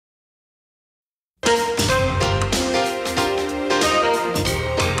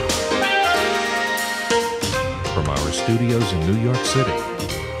studios in New York City.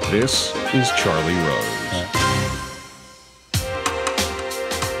 This is Charlie Rose.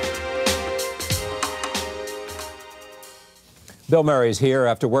 Bill Murray is here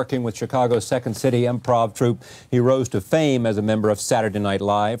after working with Chicago's Second City Improv Troupe. He rose to fame as a member of Saturday Night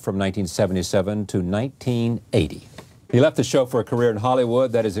Live from 1977 to 1980. He left the show for a career in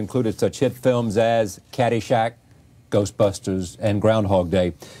Hollywood that has included such hit films as Caddyshack, Ghostbusters, and Groundhog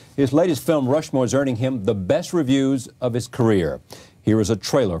Day. His latest film, Rushmore, is earning him the best reviews of his career. Here is a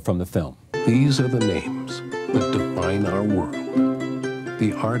trailer from the film. These are the names that define our world.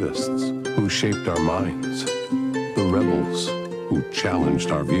 The artists who shaped our minds. The rebels who challenged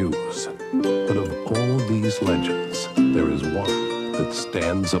our views. But of all these legends, there is one that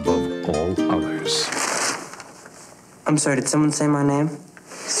stands above all others. I'm sorry, did someone say my name?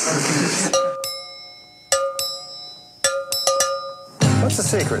 What's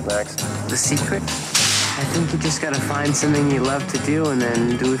the secret, Max? The secret? I think you just gotta find something you love to do and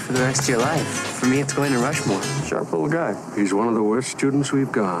then do it for the rest of your life. For me, it's going to Rushmore. Sharp little guy. He's one of the worst students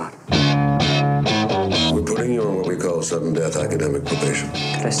we've got. We're putting you on what we call sudden death academic probation.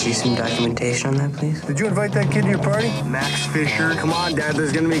 Could I see some documentation on that, please? Did you invite that kid to your party? Max Fisher. Come on, Dad,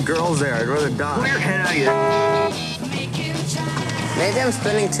 there's gonna be girls there. I'd rather die. Pull your head out of here. Maybe I'm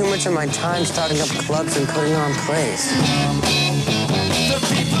spending too much of my time starting up clubs and putting on plays.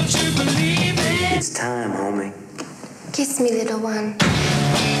 It's time, homie. Kiss me, little one.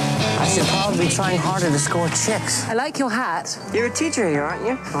 I should probably be trying harder to score chicks. I like your hat. You're a teacher here, aren't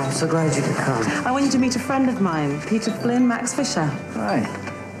you? Oh, I'm so glad you could come. I want you to meet a friend of mine, Peter Flynn, Max Fisher. Hi.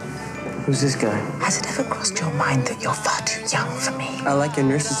 Who's this guy? Has it ever crossed your mind that you're far too young for me? I like your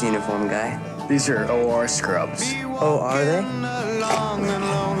nurse's uniform, guy. These are OR scrubs. Oh, are they?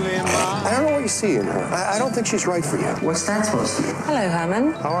 I don't know what you see in her. I don't think she's right for you. What's that supposed to be? Hello,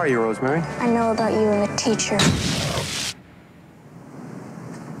 Herman. How are you, Rosemary? I know about you and the teacher.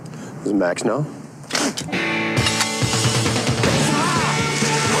 Does Max know?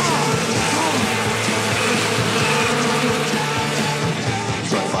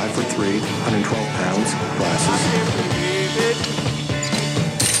 She's about 5'3", 112 pounds, glasses.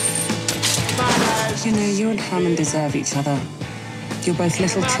 You know, you and Herman deserve each other. You're both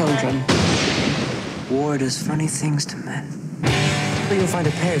little children. War does funny things to men. You'll find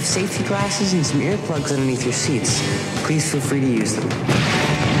a pair of safety glasses and some earplugs underneath your seats. Please feel free to use them.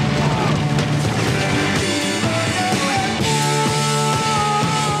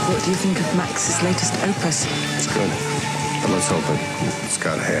 What do you think of Max's latest opus? It's good. But let's hope it's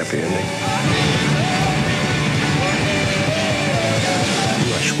got a happy ending.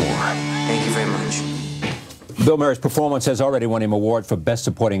 Rushmore. Thank you very much. Bill Murray's performance has already won him an award for Best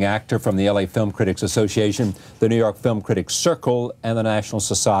Supporting Actor from the LA Film Critics Association, the New York Film Critics Circle, and the National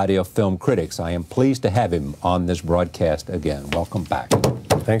Society of Film Critics. I am pleased to have him on this broadcast again. Welcome back.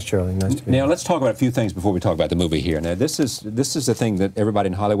 Thanks, Charlie. Nice to be here. Now, let's talk about a few things before we talk about the movie here. Now, this is the thing that everybody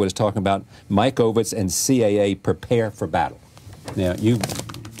in Hollywood is talking about. Mike Ovitz and CAA prepare for battle. Now, you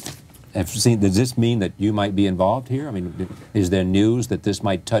have seen, does this mean that you might be involved here? I mean, is there news that this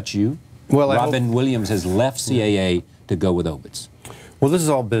might touch you? Well, Robin Williams has left CAA to go with Ovitz. Well, this is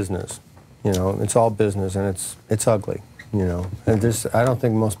all business. You know, it's all business, and it's ugly. You know, and this, I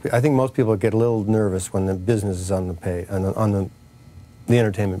think most people get a little nervous when the business is on the page, on the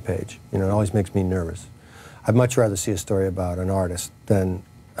entertainment page. You know, it always makes me nervous. I'd much rather see a story about an artist than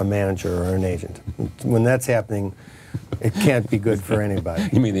a manager or an agent. When that's happening, it can't be good for anybody.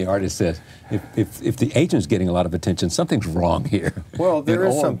 You mean the artist says, if the agent's getting a lot of attention, something's wrong here. Well, there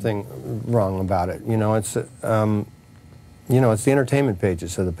is something wrong about it. You know, it's the entertainment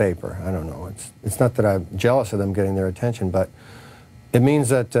pages of the paper. I don't know. It's not that I'm jealous of them getting their attention, but it means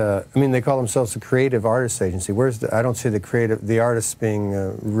that I mean, they call themselves a creative artists agency. I don't see the artists being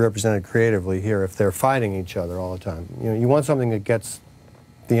represented creatively here if they're fighting each other all the time. You know, you want something that gets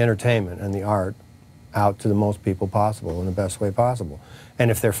the entertainment and the art out to the most people possible in the best way possible. And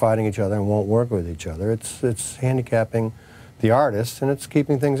if they're fighting each other and won't work with each other, it's handicapping the artists and it's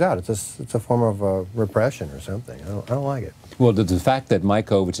keeping things out. It's a form of repression or something. I don't like it. Well, the fact that Mike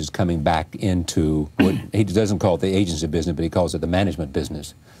Ovitz is coming back into what he doesn't call it the agency business, but he calls it the management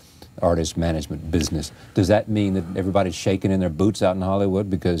business, artist management business. Does that mean that everybody's shaking in their boots out in Hollywood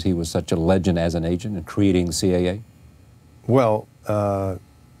because he was such a legend as an agent and creating the CAA? Well,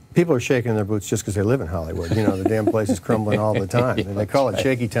 people are shaking their boots just because they live in Hollywood. You know, the damn place is crumbling all the time. And they call it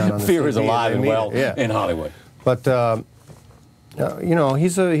Shaky Town on the Fear is TV. alive and well yeah. in Hollywood. But, you know,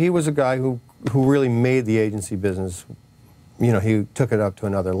 he was a guy who really made the agency business. You know, he took it up to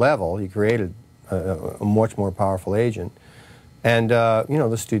another level. He created a much more powerful agent. And, you know,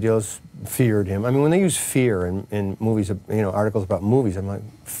 the studios feared him. I mean, when they use fear in movies, you know, articles about movies, I'm like,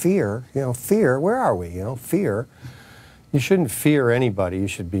 fear? You know, fear? Where are we? You know, fear? You shouldn't fear anybody. You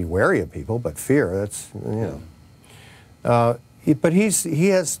should be wary of people, but fear, that's, you know. But he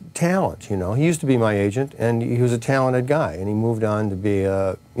has talent, you know. He used to be my agent, and he was a talented guy, and he moved on to be,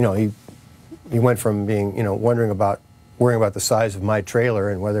 you know, he went from being, you know, worrying about the size of my trailer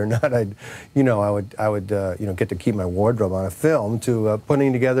and whether or not I'd, you know, I would you know, get to keep my wardrobe on a film, to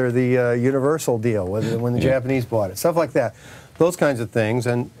putting together the Universal deal when the Japanese bought it, stuff like that, those kinds of things.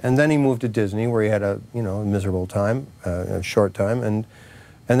 And then he moved to Disney, where he had a, you know, a miserable time, a short time, and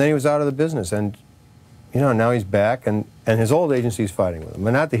then he was out of the business. And you know, now he's back, and his old agency's fighting with him.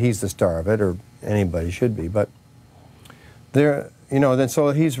 And not that he's the star of it, or anybody should be, but they're, you know, then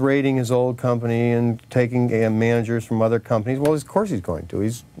so he's raiding his old company and taking managers from other companies. Well, of course he's going to.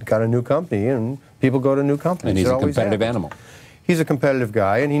 He's got a new company, and people go to new companies. And he's a competitive animal. He's a competitive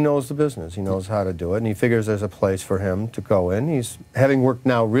guy, and he knows the business. He knows how to do it, and he figures there's a place for him to go in. He's, having worked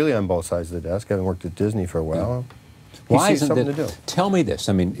now really on both sides of the desk, having worked at Disney for a while, Why isn't it? Tell me this.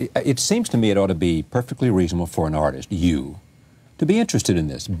 I mean, it seems to me it ought to be perfectly reasonable for an artist, you, to be interested in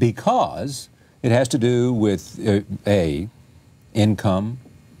this, because it has to do with A, income,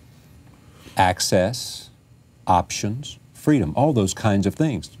 access, options, freedom, all those kinds of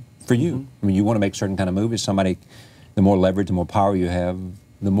things for you. I mean, you want to make certain kind of movies. Somebody, the more leverage, the more power you have,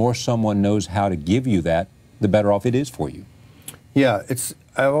 the more someone knows how to give you that, the better off it is for you. Yeah, it's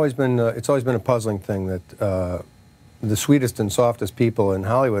always been a puzzling thing that the sweetest and softest people in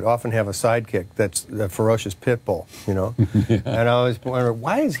Hollywood often have a sidekick that's a ferocious pit bull, you know? Yeah. And I always wonder,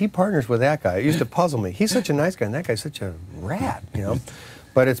 why is he partners with that guy? It used to puzzle me. He's such a nice guy, and that guy's such a rat, you know?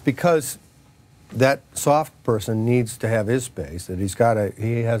 But it's because that soft person needs to have his space, that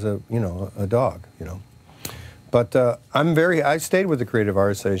he has a, you know, a dog, you know? But I stayed with the Creative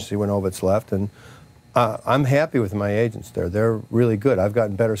Artists Agency when Ovitz left, and I'm happy with my agents there. They're really good. I've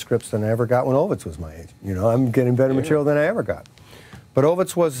gotten better scripts than I ever got when Ovitz was my agent. You know, I'm getting better material than I ever got. But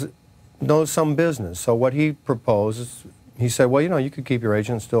Ovitz knows some business. So what he proposed is, he said, well, you know, you could keep your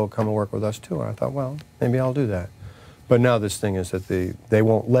agent and still come and work with us too. And I thought, well, maybe I'll do that. But now this thing is that they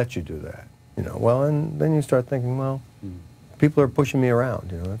won't let you do that. You know, well, and then you start thinking, well, people are pushing me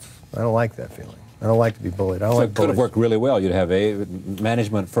around. You know, I don't like that feeling. I don't like to be bullied. I don't like it could have worked really well. You'd have a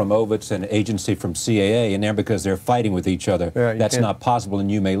management from Ovitz and agency from CAA in there because they're fighting with each other. Yeah, that's not possible,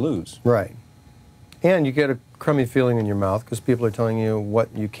 and you may lose. Right. And you get a crummy feeling in your mouth because people are telling you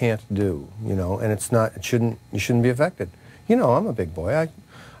what you can't do, you know, and it's not, you shouldn't be affected. You know, I'm a big boy.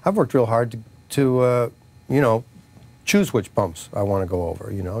 I've worked real hard to you know, choose which bumps I want to go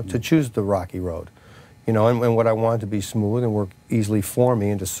over, you know, to choose the rocky road. You know, and what I want to be smooth and work easily for me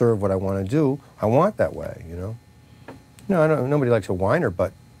and to serve what I want to do, I want that way, you know. No, nobody likes a whiner,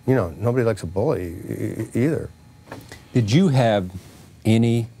 but, you know, nobody likes a bully either. Did you have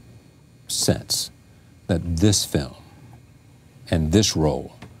any sense that this film and this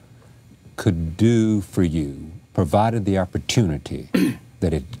role could do for you, provided the opportunity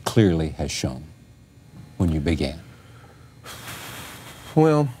that it clearly has shown when you began?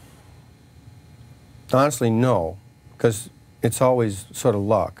 Well, honestly, no, because it's always sort of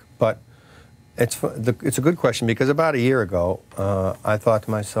luck. But it's a good question, because about a year ago, I thought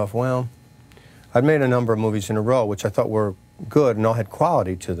to myself, well, I'd made a number of movies in a row which I thought were good and all had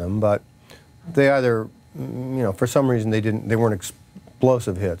quality to them, but they either, you know, for some reason they weren't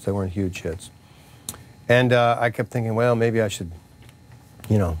explosive hits, they weren't huge hits. And I kept thinking, well, maybe I should,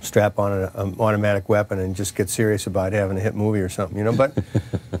 you know, strap on an automatic weapon and just get serious about having a hit movie or something, you know. But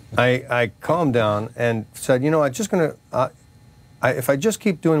I calmed down and said, you know, I'm just going to, if I just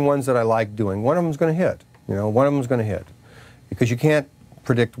keep doing ones that I like doing, one of them's going to hit, you know, one of them's going to hit. Because you can't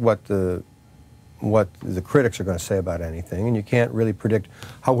predict what the critics are going to say about anything, and you can't really predict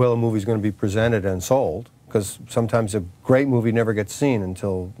how well a movie's going to be presented and sold, because sometimes a great movie never gets seen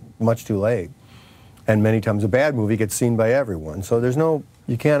until much too late. And many times a bad movie gets seen by everyone. So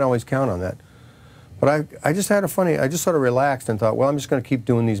you can't always count on that. But I just had I just sort of relaxed and thought, well, I'm just going to keep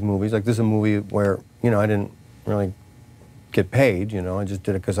doing these movies. Like, this is a movie where, you know, I didn't really get paid, you know, I just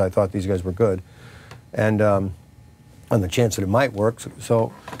did it because I thought these guys were good. And on the chance that it might work.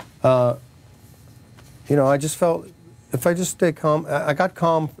 So, you know, I just felt, if I just stay calm, I got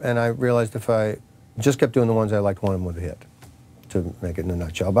calm, and I realized if I just kept doing the ones I liked, one of them would hit, to make it in a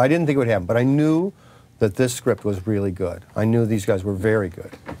nutshell. But I didn't think it would happen. But I knew that this script was really good. I knew these guys were very good.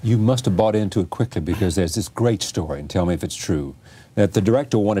 You must have bought into it quickly, because there's this great story, and tell me if it's true, that the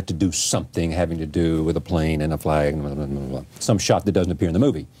director wanted to do something having to do with a plane and a flag, and blah, blah, blah, blah, some shot that doesn't appear in the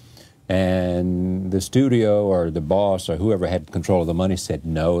movie. And the studio or the boss or whoever had control of the money said,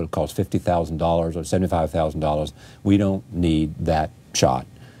 no, it'll cost $50,000 or $75,000. We don't need that shot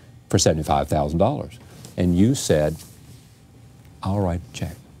for $75,000. And you said, I'll write a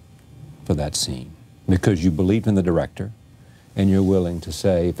check for that scene because you believed in the director and you're willing to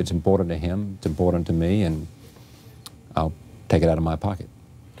say, if it's important to him, it's important to me, and I'll take it out of my pocket.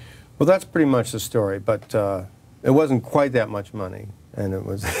 Well, that's pretty much the story, but it wasn't quite that much money. And it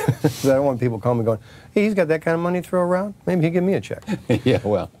was, I don't want people calling me going, hey, he's got that kind of money to throw around? Maybe he'd give me a check. Yeah,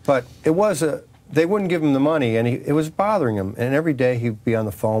 well. But it was they wouldn't give him the money, and it was bothering him. And every day he'd be on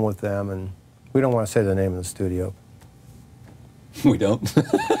the phone with them, and we don't want to say the name of the studio. We don't?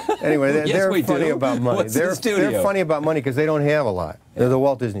 Anyway, Yes, they're funny about money. What's the studio? They're funny about money because they don't have a lot. They're the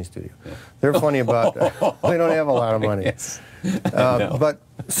Walt Disney Studio. Yeah. They're funny about, they don't have a lot of money. Yes. No. But,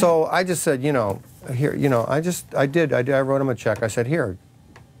 so I just said, you know, here, you know, I wrote him a check. I said, here,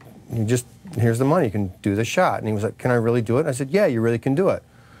 here's the money. You can do the shot. And he was like, can I really do it? I said, yeah, you really can do it.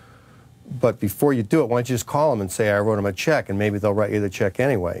 But before you do it, why don't you just call them and say I wrote him a check, and maybe they'll write you the check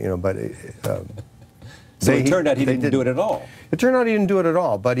anyway, you know, but... so it turned out he didn't do it at all. It turned out he didn't do it at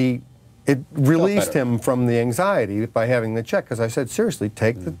all, but it released him from the anxiety by having the check, because I said, seriously,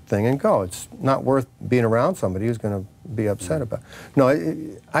 take the thing and go. It's not worth being around somebody who's going to be upset about it. No,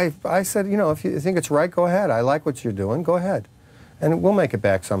 I said, you know, if you think it's right, go ahead. I like what you're doing, go ahead. And we'll make it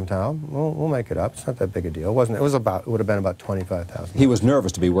back somehow. We'll make it up. It's not that big a deal. It wasn't. It would have been about $25,000. He was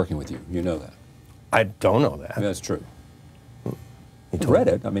nervous to be working with you. You know that. I don't know that. That's true. You read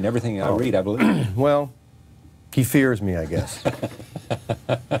it. I mean, everything I read, I believe. Well, he fears me, I guess.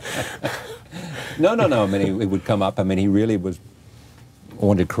 No. I mean, it would come up. I mean, he really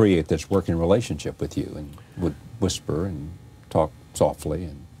wanted to create this working relationship with you, and would whisper and talk softly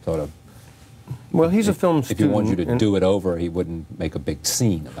and sort of. Well, he's a film student. If he wanted you to do it over, he wouldn't make a big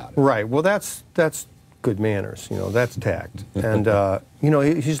scene about it. Right. Well, that's good manners. You know, that's tact. And you know,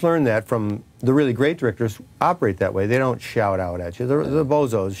 he's learned that from the really great directors. Operate that way. They don't shout out at you. The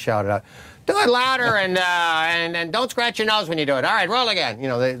bozos shout it out. Do it louder and don't scratch your nose when you do it. All right, roll again. You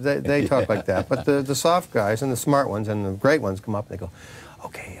know, they talk like that. But the soft guys and the smart ones and the great ones come up and they go,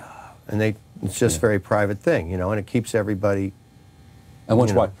 okay, and it's just very private thing, you know, and it keeps everybody. I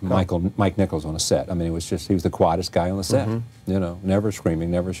once watched Mike Nichols on a set. I mean, he was the quietest guy on the set. You know, never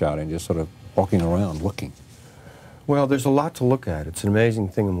screaming, never shouting, just sort of walking around looking. Well, there's a lot to look at. It's an amazing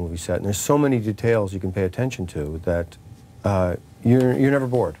thing, a movie set, and there's so many details you can pay attention to that you're never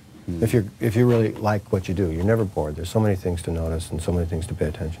bored. If you really like what you do, you're never bored. There's so many things to notice and so many things to pay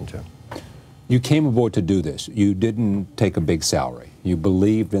attention to. You came aboard to do this. You didn't take a big salary. You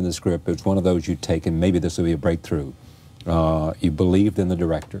believed in the script. It's one of those you'd take, and maybe this will be a breakthrough. You believed in the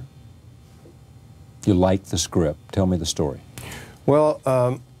director. You liked the script. Tell me the story.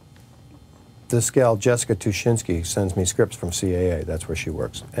 Well, this gal, Jessica Tushinsky, sends me scripts from CAA. That's where she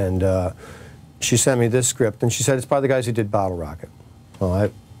works. And she sent me this script, and she said, it's by the guys who did Bottle Rocket.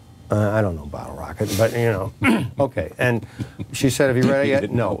 Well, I don't know Bottle Rocket, but, you know, okay. And she said, have you read it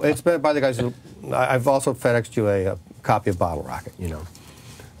yet? No. It's been by the guys who, I've also FedExed you a copy of Bottle Rocket, you know.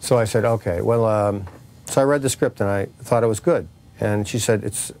 So I said, okay, well, so I read the script and I thought it was good. And she said,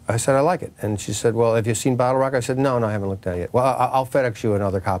 I said, I like it. And she said, well, have you seen Bottle Rocket? I said, no, I haven't looked at it yet. Well, I'll FedEx you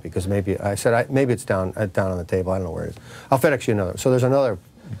another copy, because maybe, I said, maybe it's down on the table. I don't know where it is. I'll FedEx you another. So there's another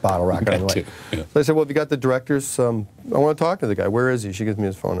Bottle Rocket on the way. Yeah. So I said, well, have you got the director's, I want to talk to the guy. Where is he? She gives me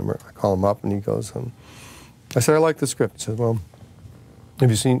his phone number. I call him up and he goes, I said, I like the script. He says, well, have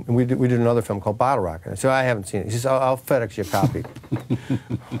you seen, we did another film called Bottle Rocket. I said, I haven't seen it. He says, I'll FedEx you a copy.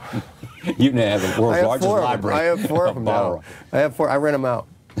 You now have the world's largest library. I have 4 of them now. I have 4. I rent them out.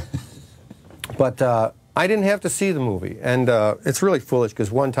 But I didn't have to see the movie. And it's really foolish,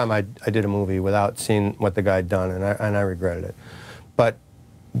 because one time I did a movie without seeing what the guy had done, and I regretted it. But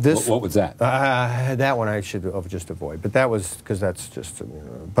this... What was that? That one I should just avoid. But that was, because that's just, you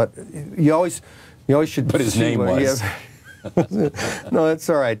know, but you always should... But his name was... No, it's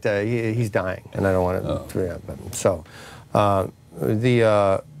all right. He's dying, and I don't want to... Yeah, but, so...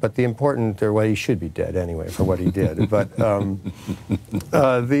 but the important, or well, he should be dead anyway for what he did. But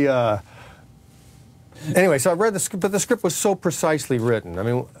anyway, so I read the script, but the script was so precisely written. I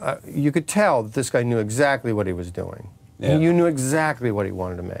mean, you could tell that this guy knew exactly what he was doing. Yeah. You knew exactly what he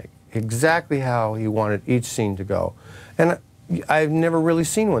wanted to make, exactly how he wanted each scene to go. And I've never really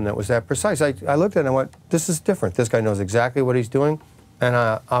seen one that was that precise. I looked at it and I went, this is different. This guy knows exactly what he's doing, and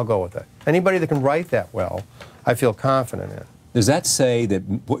I'll go with it. Anybody that can write that well, I feel confident in. Does that say that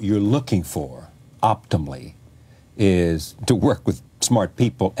what you're looking for, optimally, is to work with smart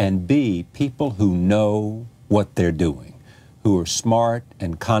people, and B, people who know what they're doing, who are smart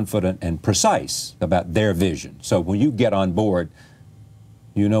and confident and precise about their vision. So when you get on board,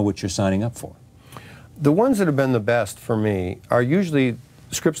 you know what you're signing up for. The ones that have been the best for me are usually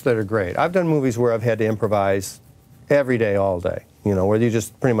scripts that are great. I've done movies where I've had to improvise every day, all day, you know, where you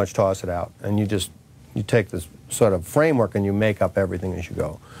just pretty much toss it out and you take this sort of framework and you make up everything as you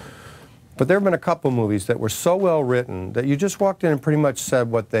go. But there have been a couple movies that were so well written that you just walked in and pretty much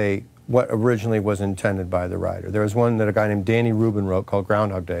said what originally was intended by the writer. There was one that a guy named Danny Rubin wrote called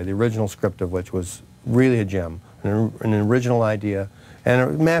Groundhog Day, the original script of which was really a gem, an original idea, and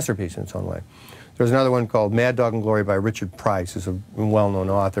a masterpiece in its own way. There was another one called Mad Dog and Glory by Richard Price, who's a well-known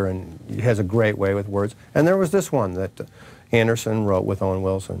author and he has a great way with words. And there was this one that Anderson wrote with Owen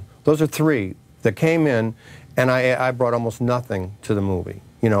Wilson. Those are three that came in, and I brought almost nothing to the movie.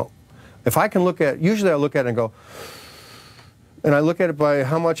 You know, if I can look at, usually I look at it and go, and I look at it by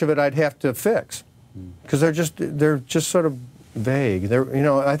how much of it I'd have to fix, because they're just sort of vague. You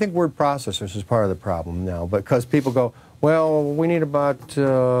know, I think word processors is part of the problem now, because people go, well, we need about,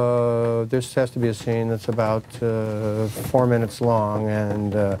 this has to be a scene that's about 4 minutes long,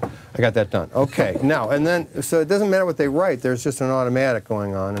 and I got that done. Okay, now, and then, so it doesn't matter what they write, there's just an automatic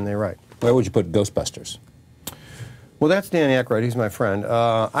going on, and they write. Where would you put Ghostbusters? Well, that's Dan Aykroyd, he's my friend.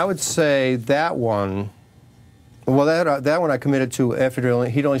 I would say that one, well, that one I committed to after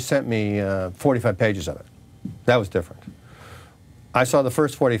he'd only sent me 45 pages of it. That was different. I saw the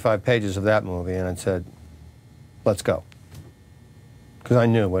first 45 pages of that movie, and I said, let's go. Because I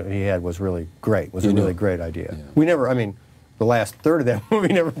knew what he had was really great, was a really great idea. Yeah. We never, I mean, the last third of that movie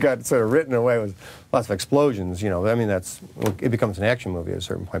never got sort of written away with lots of explosions, you know. I mean, it becomes an action movie at a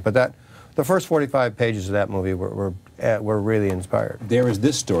certain point. But the first 45 pages of that movie were really inspired. There is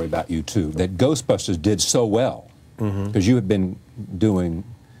this story about you, too, that Ghostbusters did so well, because you had been doing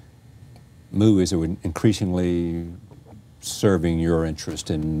movies that were increasingly serving your interest,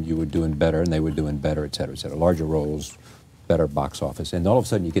 and you were doing better, and they were doing better, et cetera, larger roles, better box office, and all of a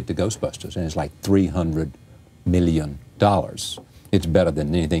sudden you get to Ghostbusters, and it's like $300 million. It's better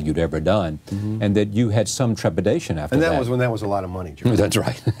than anything you'd ever done, and that you had some trepidation after that. And that was when that was a lot of money, George. That's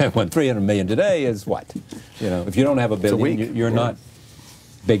right. When $300 million today is what? You know, if you don't have $1 billion, you're not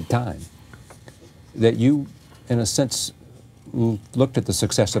big time. That you, in a sense, looked at the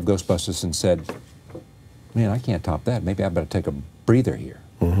success of Ghostbusters and said, man, I can't top that. Maybe I better take a breather here.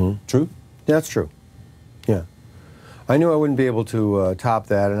 True? Yeah, that's true. Yeah. I knew I wouldn't be able to top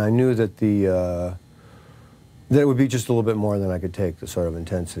that, and I knew that that it would be just a little bit more than I could take, the sort of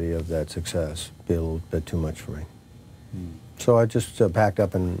intensity of that success. Be a little bit too much for me. So I just packed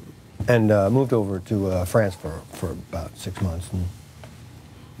up and moved over to France for about 6 months. And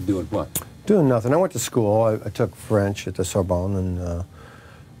doing what? Doing nothing. I went to school. I took French at the Sorbonne, and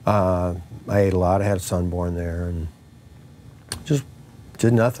I ate a lot. I had a son born there, and just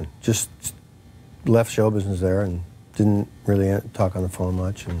did nothing. Just left show business there and didn't really talk on the phone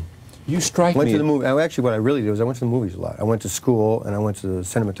much. And you strike went me. To the movie. Actually, what I really did was I went to the movies a lot. I went to school and I went to the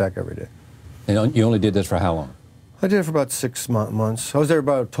Cinematheque every day. And you only did this for how long? I did it for about 6 months. I was there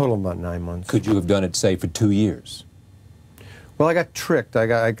about a total of about 9 months. Could you have done it, say, for 2 years? Well, I got tricked.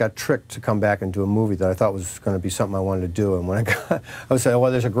 I got tricked to come back and do a movie that I thought was going to be something I wanted to do. And when I was saying,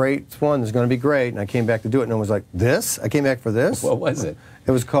 well, there's a great one that's going to be great. And I came back to do it, and I was like, this? I came back for this? What was it?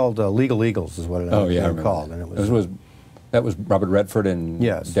 It was called Legal Eagles, is what it was called. And it was, that was Robert Redford and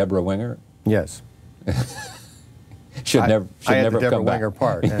Deborah Winger? Yes. Should never I had the Deborah come back. Winger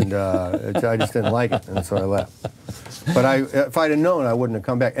part, and I just didn't like it, and so I left. But if I'd have known, I wouldn't have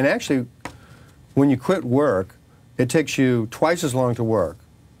come back. And actually, when you quit work, it takes you twice as long to work.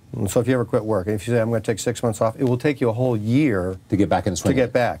 And so if you ever quit work, and if you say, I'm going to take 6 months off, it will take you a whole year to get back in the swing. To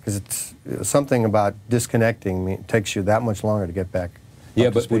get back, because it's something about disconnecting. It takes you that much longer to get back. Yeah,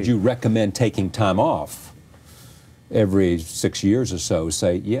 but would you recommend taking time off every 6 years or so?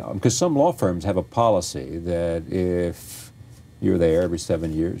 Say, yeah, because some law firms have a policy that if you're there every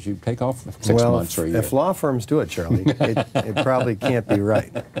 7 years, you take off 6 months or a year. If law firms do it, Charlie, it probably can't be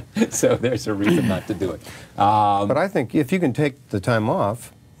right. So there's a reason not to do it. But I think if you can take the time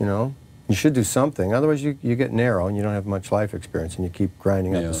off, you know, you should do something. Otherwise, you get narrow and you don't have much life experience, and you keep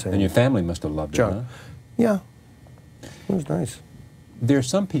grinding out the same. And your family must have loved it, huh? Yeah, it was nice. There are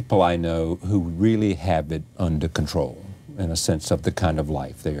some people I know who really have it under control, in a sense of the kind of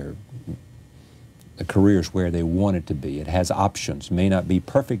life. The career's where they want it to be. It has options. May not be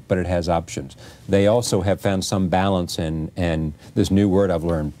perfect, but it has options. They also have found some balance in this new word I've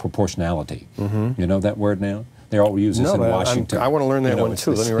learned, proportionality. You know that word now? They all use this No, in but Washington. I want to learn that one it's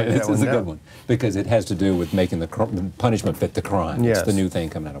too. Let me write that this one is a down. good one because it has to do with making the punishment fit the crime. Yes. It's the new thing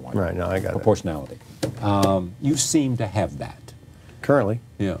coming out of Washington. Right, no, I got it. Proportionality. You seem to have that. Currently.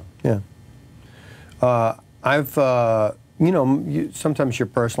 Yeah. Yeah. Sometimes your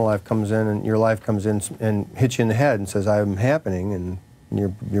personal life comes in and your life comes in and hits you in the head and says, I'm happening, and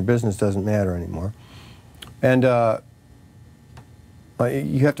your business doesn't matter anymore. And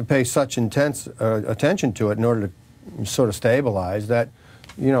you have to pay such intense attention to it in order to sort of stabilize that,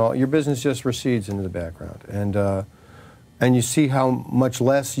 your business just recedes into the background. And you see how much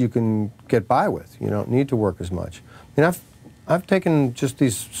less you can get by with. You don't need to work as much. I've taken just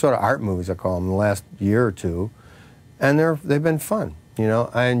these sort of art movies, I call them, the last year or two, and they've been fun.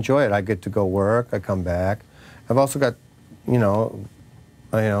 I enjoy it. I get to go work. I come back. I've also got,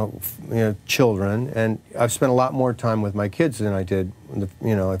 children, and I've spent a lot more time with my kids than I did,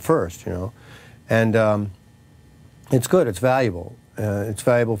 at first. And it's good. It's valuable. It's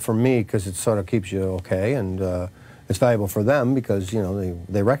valuable for me because it sort of keeps you okay, and it's valuable for them because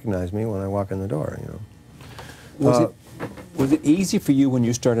they recognize me when I walk in the door. Was it easy for you when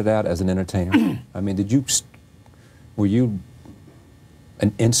you started out as an entertainer? I mean, were you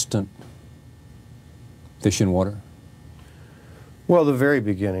an instant fish in water? Well, the very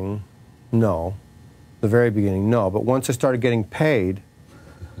beginning, no. The very beginning, no. But once I started getting paid,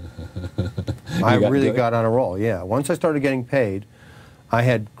 I really got on a roll, yeah. Once I started getting paid, I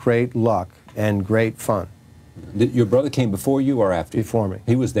had great luck and great fun. Your brother came before you or after you? Before me.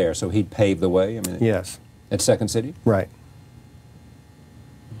 He was there, so he'd paved the way? I mean, yes. At Second City? Right.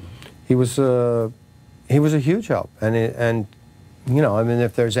 He was a huge help, and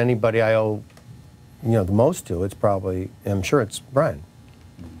if there's anybody I owe, the most to, it's probably, I'm sure it's Brian.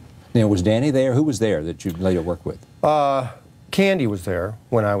 Now, was Danny there? Who was there that you later worked with? Candy was there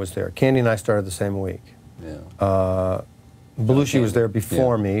when I was there. Candy and I started the same week. Yeah. Belushi was there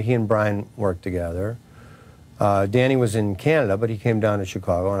before me. He and Brian worked together. Danny was in Canada, but he came down to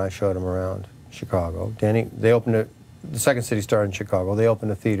Chicago, and I showed him around Chicago. They opened the Second City started in Chicago. They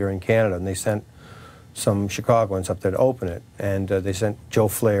opened a theater in Canada, and they sent some Chicagoans up there to open it. And they sent Joe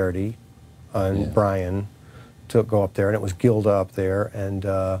Flaherty and Brian to go up there, and it was Gilda up there,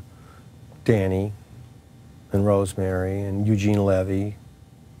 and Danny, and Rosemary, and Eugene Levy,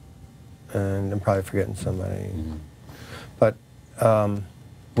 and I'm probably forgetting somebody. Mm-hmm. But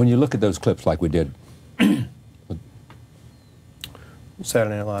when you look at those clips like we did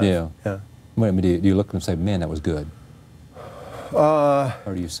Saturday Night Live. Yeah. Yeah. Do you look and say, man, that was good? Or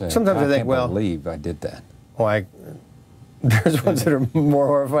do you say, sometimes I think, well, I can't believe I did that? Oh, there's ones that are more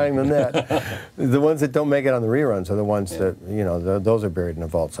horrifying than that. The ones that don't make it on the reruns are the ones that, those are buried in a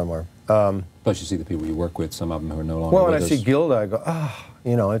vault somewhere. Plus you see the people you work with, some of them who are no longer well, when with I us. see Gilda, I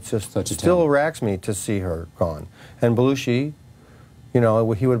go, it's just, it still racks me to see her gone. And Belushi, he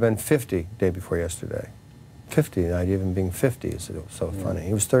would have been 50 day before yesterday. 50, the idea of him being 50 is so funny.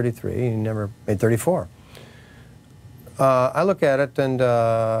 He was 33, he never made 34. I look at it and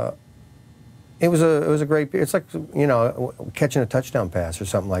it was a great, it's like, catching a touchdown pass or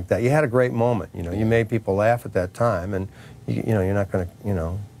something like that. You had a great moment, you made people laugh at that time, and you're not going to,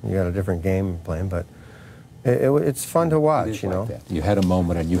 you got a different game playing, but it's fun to watch, Like that. You had a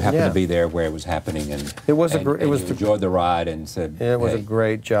moment and you happened to be there where it was happening, and it was you enjoyed the ride and said, it was a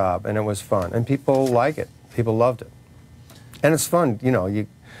great job, and it was fun, and people like it. People loved it, and it's fun.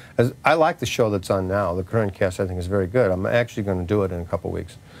 I like the show that's on now. The current cast, I think, is very good. I'm actually going to do it in a couple of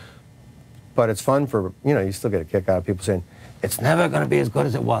weeks, but it's fun for you still get a kick out of people saying it's never going to be as good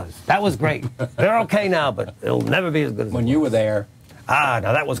as it was. That was great. They're okay now, but it'll never be as good as when you were there. Now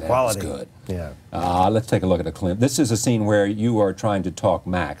that was quality. That was good. Yeah. Let's take a look at a clip. This is a scene where you are trying to talk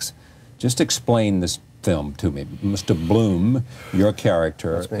Max. Just explain this film to me, Mr. Bloom, your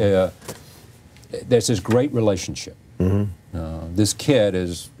character. There's this great relationship. Mm-hmm. This kid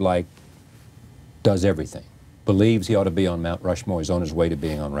is does everything. Believes he ought to be on Mount Rushmore. He's on his way to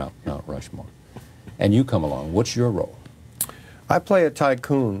being on Mount Rushmore. And you come along. What's your role? I play a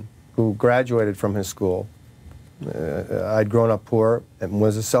tycoon who graduated from his school. I'd grown up poor and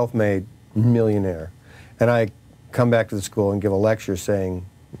was a self-made millionaire. And I come back to the school and give a lecture saying,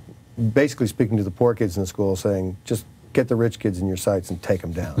 basically speaking to the poor kids in the school, saying, just get the rich kids in your sights and take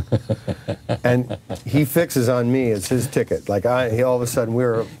them down. And he fixes on me as his ticket. All of a sudden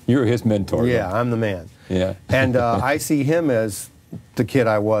You're his mentor. Yeah, right? I'm the man. Yeah. And I see him as the kid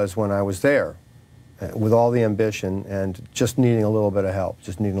I was when I was there, with all the ambition and just needing a little bit of help,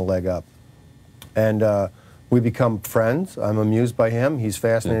 just needing a leg up. And we become friends. I'm amused by him. He's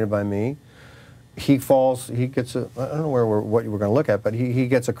fascinated by me. he falls, he gets a, I don't know what you were going to look at, but he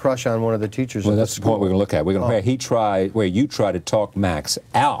gets a crush on one of the teachers. Well, that's the point we're going to look at. We're going to where you try to talk Max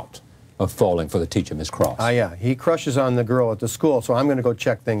out of falling for the teacher, Miss Cross. Yeah, he crushes on the girl at the school, so I'm going to go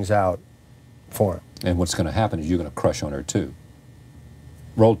check things out for him. And what's going to happen is you're going to crush on her too.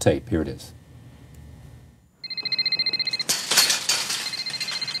 Roll tape, here it is.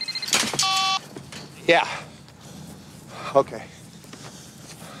 Yeah. Okay.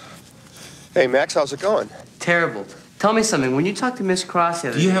 Hey, Max, how's it going? Terrible. Tell me something. When you talked to Miss Cross the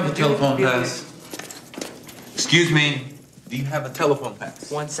other Do you day, have a telephone pass? Excuse me. Do you have a telephone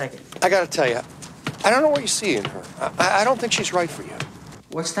pass? 1 second. I gotta tell you, I don't know what you see in her. I don't think she's right for you.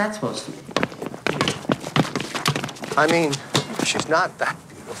 What's that supposed to mean? I mean, she's not that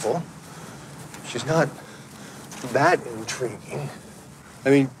beautiful. She's not that intriguing. I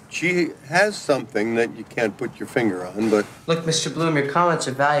mean, she has something that you can't put your finger on, but... Look, Mr. Bloom, your comments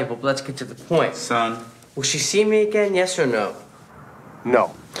are valuable, but let's get to the point. Son. Will she see me again, yes or no?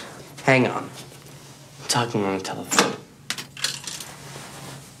 No. Hang on. I'm talking on the telephone.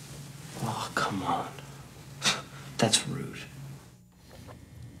 Oh, come on. That's rude.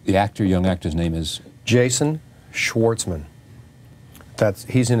 The young actor's name is? Jason Schwartzman.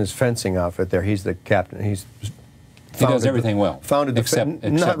 He's in his fencing outfit there. He's the captain. He does everything well. Except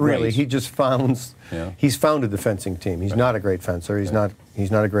not really. race. He just founds. Yeah. He's founded the fencing team. He's not a great fencer. He's not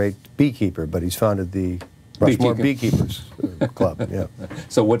a great beekeeper, but he's founded the Rushmore Beekeepers Club. Yeah.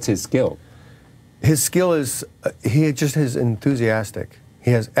 So what's his skill? His skill is he just is enthusiastic.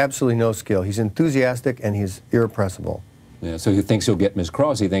 He has absolutely no skill. He's enthusiastic and he's irrepressible. Yeah. So he thinks he'll get Miss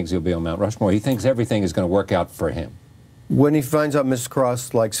Cross. He thinks he'll be on Mount Rushmore. He thinks everything is going to work out for him. When he finds out Miss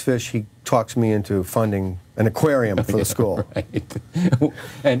Cross likes fish, he talks me into funding an aquarium for the school. Right.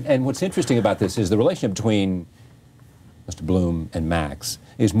 And what's interesting about this is the relationship between Mr. Bloom and Max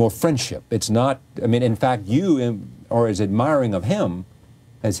is more friendship. It's not, I mean, in fact, you are as admiring of him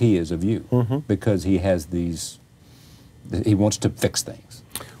as he is of you, because he has he wants to fix things.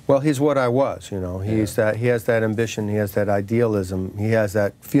 Well, he's what I was, you know. He has that ambition, he has that idealism, he has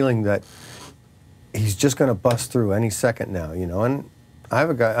that feeling that he's just going to bust through any second now, you know. And I'm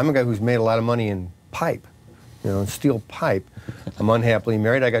a guy who's made a lot of money in pipe, you know, steel pipe. I'm unhappily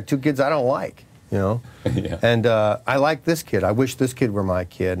married. I got 2 kids I don't like, you know. Yeah. And I like this kid. I wish this kid were my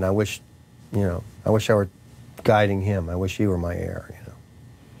kid, and I wish, you know, I wish I were guiding him. I wish he were my heir, you know.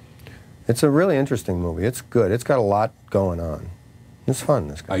 It's a really interesting movie. It's good. It's got a lot going on. It's fun,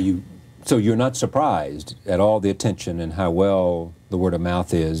 this guy. So you're not surprised at all the attention and how well the word of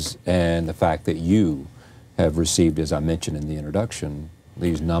mouth is, and the fact that you have received, as I mentioned in the introduction,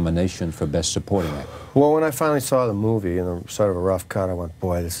 these nominations for Best Supporting Actor? Well, when I finally saw the movie in sort of a rough cut, I went,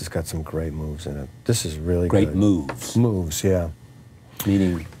 boy, this has got some great moves in it. This is really great good. Moves? Moves, yeah.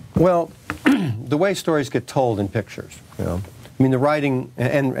 Meaning? Well, the way stories get told in pictures, you know. I mean, the writing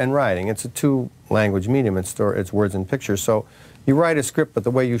and writing, it's a 2-language medium. It's words and pictures. So you write a script, but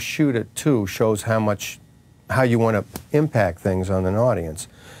the way you shoot it, too, shows how you want to impact things on an audience.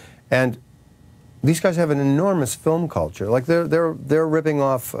 And these guys have an enormous film culture. Like they're ripping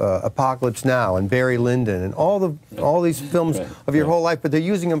off Apocalypse Now and Barry Lyndon and all these films of your whole life, but they're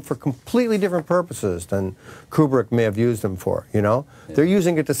using them for completely different purposes than Kubrick may have used them for. You know, they're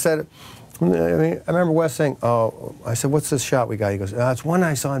using it to set it. I mean, I remember Wes saying, "Oh," I said, "What's this shot we got?" He goes, "It's one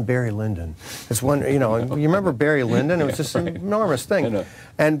I saw in Barry Lyndon. It's one, you know." You remember Barry Lyndon? It was just an enormous thing.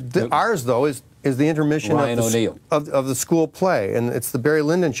 And ours, though, is the intermission of the school play, and it's the Barry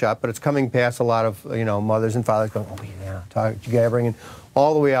Lyndon shot, but it's coming past a lot of mothers and fathers going, "Oh yeah, gathering," and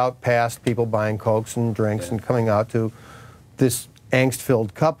all the way out past people buying Cokes and drinks and coming out to this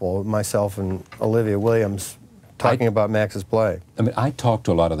angst-filled couple, myself and Olivia Williams, talking about Max's play. I mean, I talk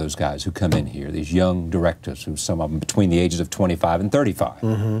to a lot of those guys who come in here, these young directors, who some of them between the ages of 25 and 35,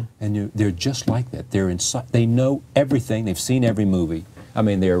 and they're just like that. They know everything. They've seen every movie. I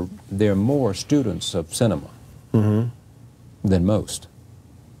mean, they're more students of cinema than most.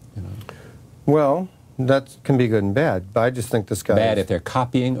 You know. Well, that can be good and bad, but I just think this guy bad if they're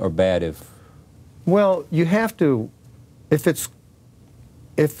copying, or bad if. Well, you have to, if it's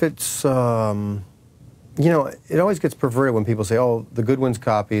you know, it always gets perverted when people say, "Oh, the good ones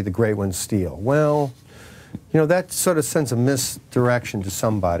copy, the great ones steal." Well, you know, that sort of sends a misdirection to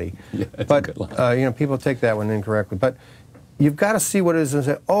somebody. Yeah, that's but a good line. you know, people take that one incorrectly. But you've got to see what it is and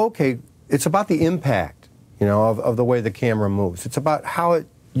say, "Oh, okay, it's about the impact, you know, of the way the camera moves. It's about how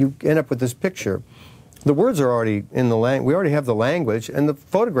you end up with this picture." The words are already in the language. We already have the language, and the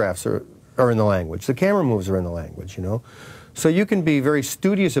photographs are in the language. The camera moves are in the language, you know. So you can be very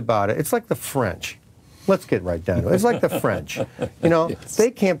studious about it. It's like the French. Let's get right down to it. It's like the French. You know, Yes.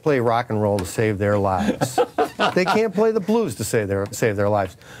 they can't play rock and roll to save their lives. They can't play the blues to save their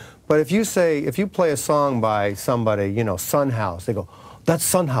lives. But if you play a song by somebody, you know, Son House, they go, that's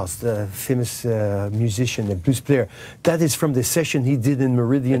Son House, the famous musician, the blues player. That is from the session he did in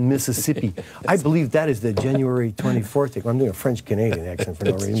Meridian, Mississippi. I believe that is the January 24th thing. I'm doing a French-Canadian accent for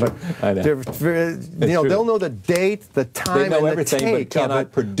no reason. But I know. they'll know the date, the time, know and the everything, but take cannot of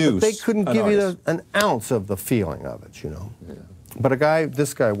it. produce But they couldn't an give you artist. an ounce of the feeling of it, you know. Yeah. But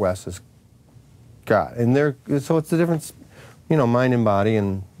this guy Wes has got, and so it's the difference, you know, mind and body,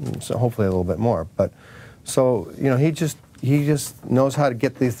 and so hopefully a little bit more. But so, you know, he just knows how to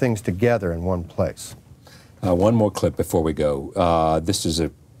get these things together in one place. One more clip before we go. This is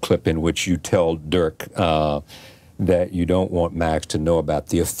a clip in which you tell Dirk that you don't want Max to know about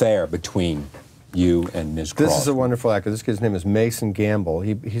the affair between you and Ms. Croft. This is a wonderful actor. This kid's name is Mason Gamble.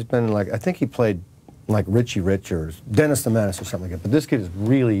 He's been like, I think he played like Richie Rich or Dennis the Menace or something like that. But this kid is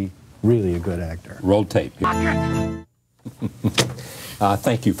really, really a good actor. Roll tape.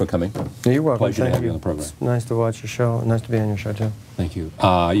 Thank you for coming. You're welcome. Pleasure to Thank have you you on the program. It's nice to watch your show. Nice to be on your show, too. Thank you.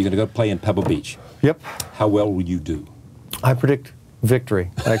 You're going to go play in Pebble Beach. Yep. How well will you do? I predict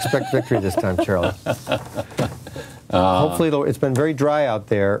victory. I expect victory this time, Charlie. Hopefully, it's been very dry out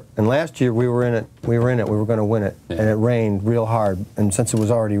there. And last year we were in it. We were going to win it, Yeah. and it rained real hard. And since it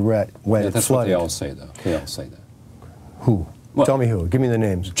was already wet, Yeah, it that's flooded. what they all say, though. They all say that. Who? Well, Tell me who. Give me the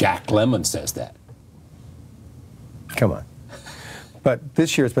names. Jack Lemmon says that. Come on. But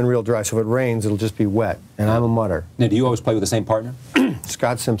this year it's been real dry, so if it rains, it'll just be wet. And I'm a mutter. Now, do you always play with the same partner?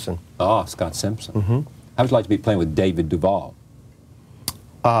 Scott Simpson. Oh, Scott Simpson. How would you like to be playing with David Duvall?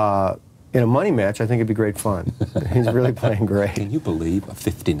 In a money match, I think it'd be great fun. He's really playing great. Can you believe a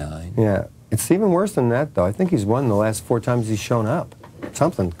 59? Yeah. It's even worse than that, though. I think he's won the last 4 times he's shown up.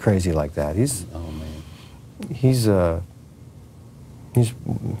 Something crazy like that. Oh, man.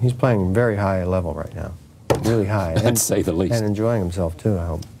 He's playing very high level right now. Really high. I'd say the least. And enjoying himself, too, I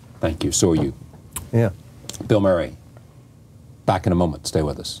hope. Thank you. So are you. Yeah. Bill Murray. Back in a moment. Stay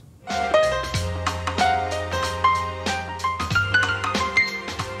with us.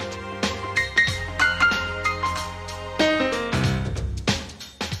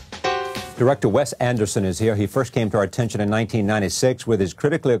 Director Wes Anderson is here. He first came to our attention in 1996 with his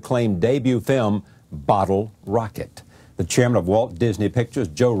critically acclaimed debut film, Bottle Rocket. The chairman of Walt Disney Pictures,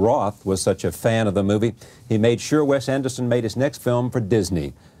 Joe Roth, was such a fan of the movie, he made sure Wes Anderson made his next film for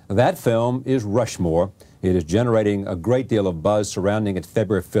Disney. That film is Rushmore. It is generating a great deal of buzz surrounding its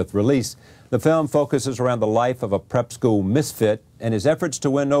February 5th release. The film focuses around the life of a prep school misfit and his efforts to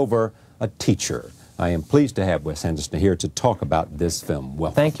win over a teacher. I am pleased to have Wes Anderson here to talk about this film.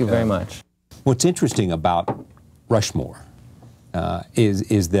 Welcome. Thank you very much. What's interesting about Rushmore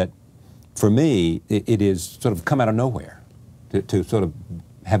is that, for me, it is sort of come out of nowhere to sort of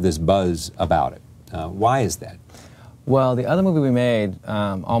have this buzz about it. Why is that? Well, the other movie we made,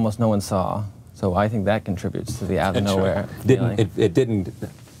 almost no one saw, so I think that contributes to the out of nowhere feeling. It didn't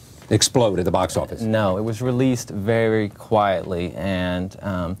explode at the box office? No, it was released very quietly, and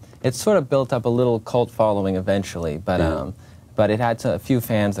it sort of built up a little cult following eventually, but it had a few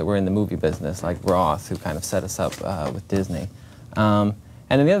fans that were in the movie business, like Roth, who kind of set us up with Disney. And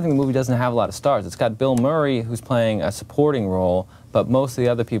then the other thing, the movie doesn't have a lot of stars. It's got Bill Murray, who's playing a supporting role, but most of the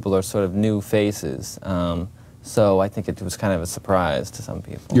other people are sort of new faces. So I think it was kind of a surprise to some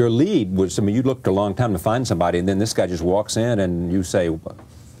people. Your lead was, I mean, you looked a long time to find somebody, and then this guy just walks in and you say,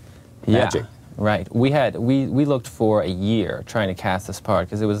 magic. Yeah, right. We looked for a year trying to cast this part,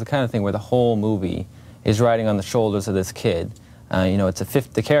 because it was the kind of thing where the whole movie is riding on the shoulders of this kid. You know,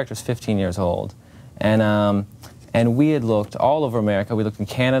 the character's 15 years old, and we had looked all over America. We looked in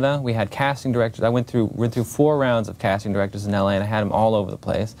Canada. We had casting directors. I went through 4 rounds of casting directors in LA, and I had them all over the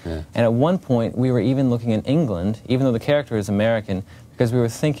place. Yeah. And at one point, we were even looking in England, even though the character is American, because we were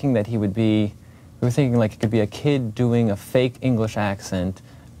thinking that he would be. We were thinking like it could be a kid doing a fake English accent,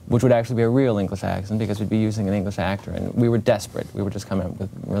 which would actually be a real English accent, because we'd be using an English actor. And we were desperate. We were just coming up with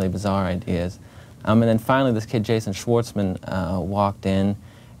really bizarre ideas. And then finally, this kid, Jason Schwartzman, walked in,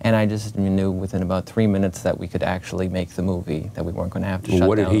 and I just knew within about 3 minutes that we could actually make the movie, that we weren't going to have to shut down.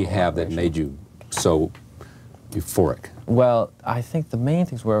 What did he have that made you so euphoric? Well, I think the main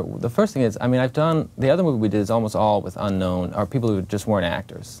things were, the first thing is, I mean, the other movie we did is almost all with unknown, or people who just weren't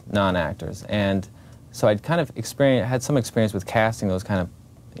actors, non-actors. And so I'd kind of had some experience with casting those kind of,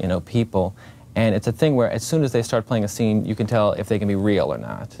 you know, people. And it's a thing where as soon as they start playing a scene, you can tell if they can be real or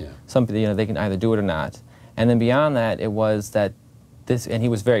not. Yeah. Some people, you know, they can either do it or not. And then beyond that, it was that and he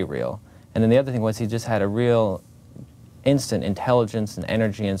was very real. And then the other thing was he just had a real instant intelligence and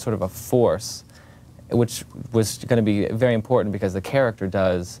energy and sort of a force which was going to be very important because the character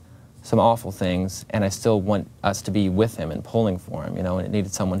does some awful things, and I still want us to be with him and pulling for him, you know, and it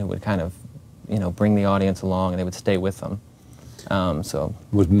needed someone who would kind of, you know, bring the audience along and they would stay with them. So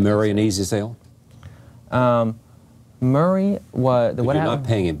was Murray an easy sale? Murray was... But you're not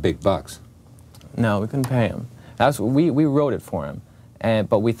paying him big bucks. No, we couldn't pay him. We wrote it for him,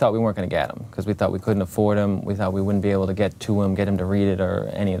 but we thought we weren't going to get him because we thought we couldn't afford him. We thought we wouldn't be able to get to him, get him to read it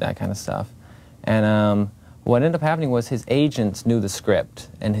or any of that kind of stuff. And what ended up happening was his agents knew the script,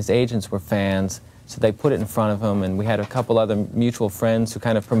 and his agents were fans, so they put it in front of him, and we had a couple other mutual friends who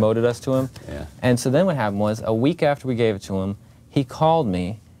kind of promoted us to him. Yeah. And so then what happened was, a week after we gave it to him, he called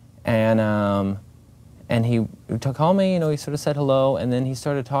me, and he called me, you know, he sort of said hello, and then he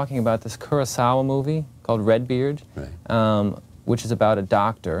started talking about this Kurosawa movie called Redbeard, right. Which is about a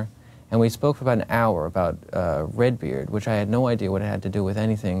doctor. And we spoke for about an hour about Redbeard, which I had no idea what it had to do with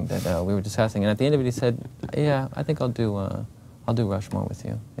anything that we were discussing. And at the end of it, he said, "Yeah, I think I'll do Rushmore with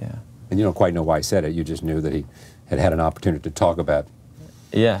you." Yeah. And you don't quite know why he said it. You just knew that he had had an opportunity to talk about.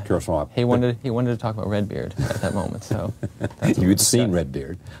 Yeah. Kurosawa. He wanted to talk about Redbeard at that moment. So. You'd seen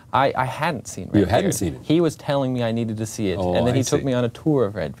Redbeard. I hadn't seen Redbeard. You hadn't seen it. He was telling me I needed to see it, oh, and then he I took see. me on a tour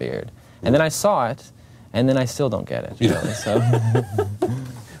of Redbeard, and then I saw it, and then I still don't get it. Really, so.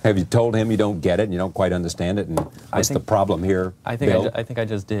 Have you told him you don't get it and you don't quite understand it, and what's the problem here, I think Bill? I think I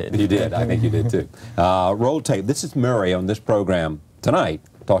just did. You did. I think you did too. Roll tape. This is Murray on this program tonight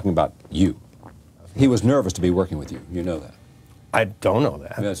talking about you. He was nervous to be working with you. You know that. I don't know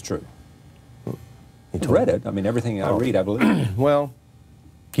that. That's true. You read it. I mean, everything I read, I believe. Well,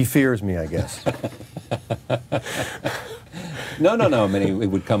 he fears me, I guess. No. I mean, it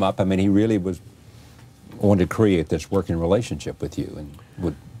would come up. I mean, he really wanted to create this working relationship with you and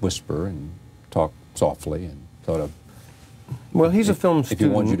would whisper and talk softly and sort of... Well, he's a film student. If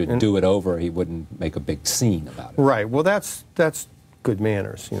he wanted you to do it over, he wouldn't make a big scene about it. Right. Well, that's good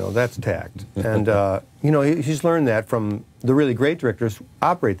manners, you know, that's tact. And, you know, he's learned that from the really great directors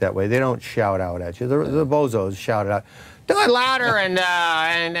operate that way. They don't shout out at you. The bozos shout it out. Do it louder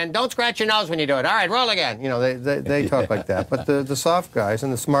and don't scratch your nose when you do it. All right, roll again. You know, they talk like that. But the soft guys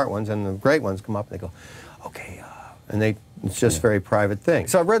and the smart ones and the great ones come up and they go, okay, and it's just very private thing.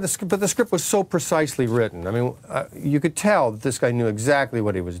 So I read the script, but the script was so precisely written. I mean, you could tell that this guy knew exactly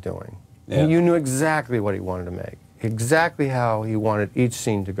what he was doing. Yeah. You knew exactly what he wanted to make, exactly how he wanted each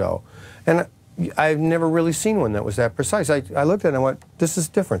scene to go. And I've never really seen one that was that precise. I looked at it and I went, this is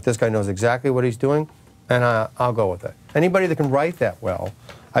different. This guy knows exactly what he's doing, and I'll go with it. Anybody that can write that well,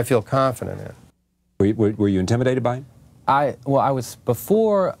 I feel confident in. Were you intimidated by him?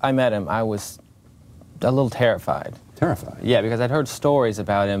 Before I met him, I was a little terrified. Terrified? Yeah, because I'd heard stories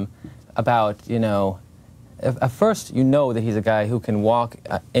about him, you know, at first you know that he's a guy who can walk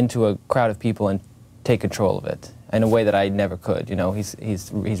into a crowd of people and take control of it in a way that I never could. You know,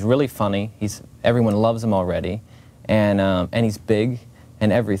 he's really funny. Everyone loves him already, and he's big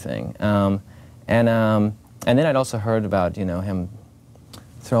and everything. And then I'd also heard about, you know, him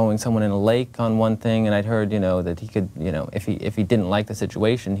throwing someone in a lake on one thing, and I'd heard, you know, that he could, you know, if he didn't like the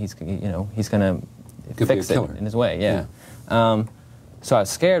situation, he's gonna fix it in his way. Yeah. So I was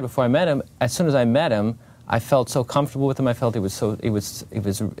scared before I met him. As soon as I met him, I felt so comfortable with him. I felt he was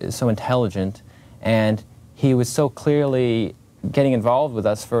so intelligent, and he was so clearly getting involved with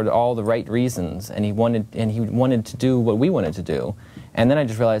us for all the right reasons, and he wanted to do what we wanted to do. And then I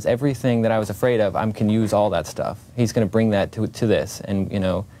just realized everything that I was afraid of, I can use all that stuff. He's going to bring that to this, and you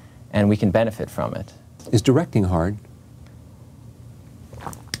know, and we can benefit from it. Is directing hard?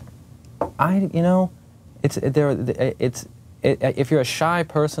 You know, if you're a shy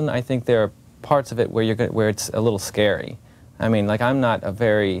person, I think there are parts of it where it's a little scary. I mean, like I'm not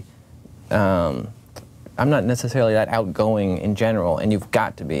necessarily that outgoing in general, and you've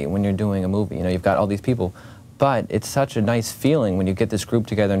got to be when you're doing a movie. You know, you've got all these people. But it's such a nice feeling when you get this group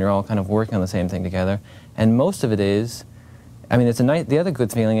together and you're all kind of working on the same thing together. And most of it is, I mean, the other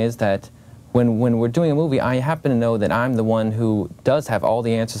good feeling is that when we're doing a movie, I happen to know that I'm the one who does have all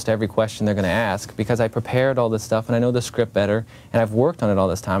the answers to every question they're going to ask, because I prepared all this stuff and I know the script better, and I've worked on it all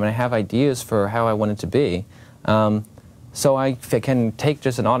this time, and I have ideas for how I want it to be. So I can take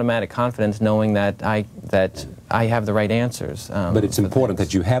just an automatic confidence knowing that I have the right answers. But it's important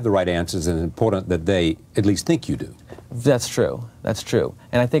that you have the right answers, and it's important that they at least think you do. That's true. That's true.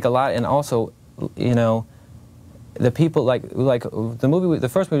 And I think a lot, and also, you know, the people, like the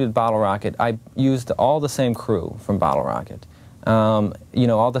first movie with Bottle Rocket, I used all the same crew from Bottle Rocket. You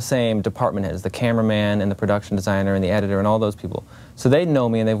know, all the same department heads, the cameraman and the production designer and the editor and all those people. So they know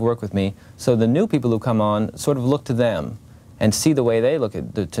me and they've worked with me. So the new people who come on sort of look to them and see the way they look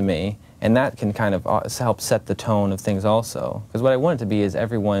to me, And that can kind of help set the tone of things also. Because what I want it to be is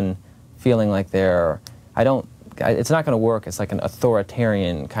everyone feeling like they're, it's not going to work. It's like an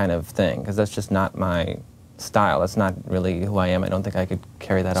authoritarian kind of thing, because that's just not my style. That's not really who I am. I don't think I could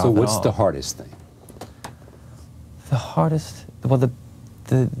carry that off at all. So what's the hardest thing? The hardest, well,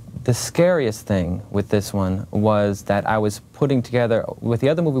 the scariest thing with this one was that I was putting together, with the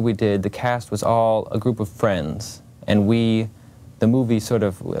other movie we did, the cast was all a group of friends, and the movie sort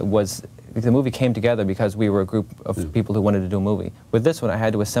of was, the movie came together because we were a group of people who wanted to do a movie. With this one, I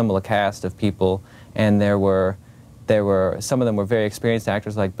had to assemble a cast of people, and there were some of them were very experienced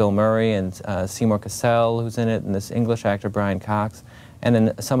actors like Bill Murray and Seymour Cassell, who's in it, and this English actor Brian Cox, and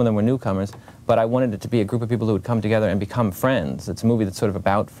then some of them were newcomers. But I wanted it to be a group of people who would come together and become friends. It's a movie that's sort of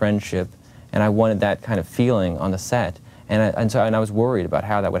about friendship, and I wanted that kind of feeling on the set. And I was worried about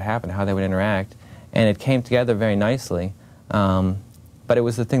how that would happen, how they would interact, and it came together very nicely. But it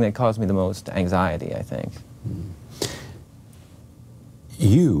was the thing that caused me the most anxiety, I think.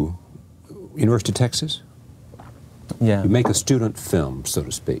 You, University of Texas? Yeah. You make a student film, so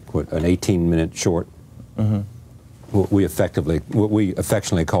to speak, what, an 18-minute short? Mm-hmm. What we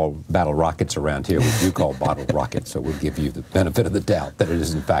affectionately call battle rockets around here, what you call bottle rocket, so we'll give you the benefit of the doubt that it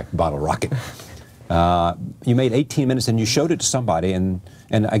is in fact bottle rocket. You made 18 minutes and you showed it to somebody, and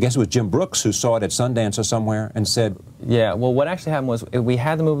I guess it was Jim Brooks who saw it at Sundance or somewhere and said... Yeah, well, what actually happened was we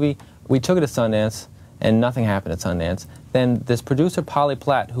had the movie, we took it to Sundance, and nothing happened at Sundance. Then this producer, Polly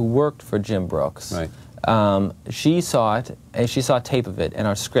Platt, who worked for Jim Brooks, right. She saw it, and she saw a tape of it and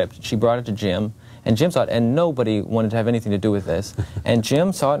our script. She brought it to Jim, and Jim saw it, and nobody wanted to have anything to do with this. And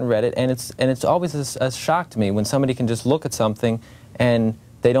Jim saw it and read it, and it's always a shock to me when somebody can just look at something and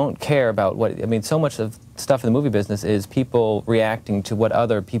they don't care about what, I mean, so much of stuff in the movie business is people reacting to what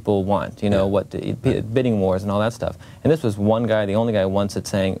other people want, you know, what bidding wars and all that stuff. And this was one guy, the only guy once at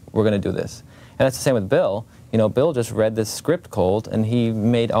saying, we're going to do this. And that's the same with Bill. You know, Bill just read this script cold, and he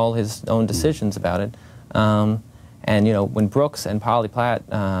made all his own decisions about it. And, you know, when Brooks and Polly Platt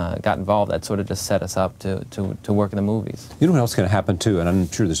got involved, that sort of just set us up to work in the movies. You know what else can happen, too, and I'm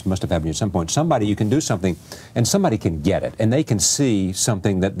sure this must have happened at some point. Somebody, you can do something, and somebody can get it, and they can see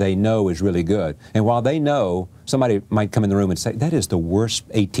something that they know is really good. And while they know, somebody might come in the room and say, that is the worst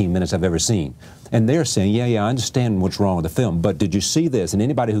 18 minutes I've ever seen. And they're saying, yeah, I understand what's wrong with the film, but did you see this? And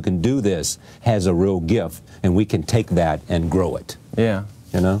anybody who can do this has a real gift, and we can take that and grow it. Yeah.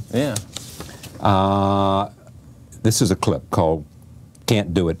 You know? Yeah. This is a clip called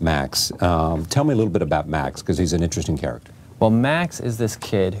Can't Do It, Max. Tell me a little bit about Max, because he's an interesting character. Well, Max is this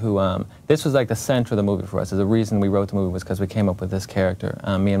kid who, this was like the center of the movie for us. The reason we wrote the movie was because we came up with this character,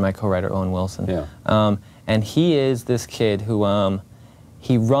 me and my co-writer Owen Wilson. Yeah. And he is this kid who,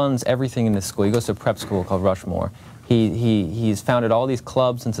 he runs everything in this school. He goes to a prep school called Rushmore. He's founded all these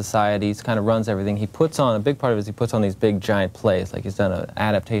clubs and societies, kind of runs everything. He puts on, a big part of it is he puts on these big giant plays, like he's done an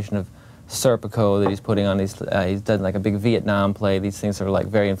adaptation of Serpico that he's putting on these, he's done like a big Vietnam play. These things are like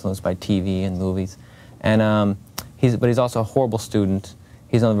very influenced by TV and movies. And but he's also a horrible student.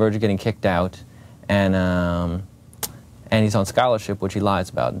 He's on the verge of getting kicked out, and he's on scholarship, which he lies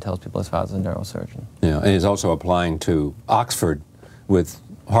about and tells people his father's a neurosurgeon. Yeah, and he's also applying to Oxford with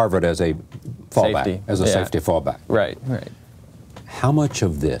Harvard as a fallback, safety. As a safety fallback. Right, right. How much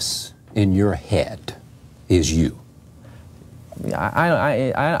of this in your head is you?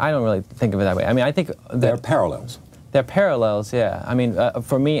 I don't really think of it that way. I mean, I think there are parallels. There are parallels, yeah. I mean,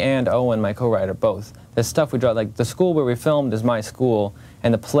 for me and Owen, my co-writer, both. The stuff we draw, like the school where we filmed is my school,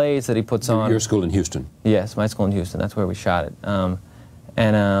 and the plays that he puts on. Your school in Houston. Yes, my school in Houston. That's where we shot it.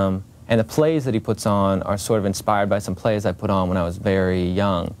 And the plays that he puts on are sort of inspired by some plays I put on when I was very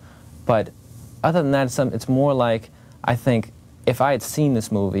young. But other than that, it's more like, I think, if I had seen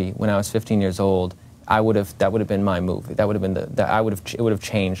this movie when I was 15 years old, that would have been my movie. That would have been it would have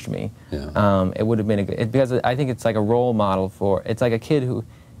changed me. Yeah. It would have been because I think it's like a role model for. It's like a kid who,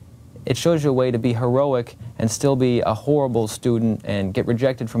 it shows you a way to be heroic and still be a horrible student and get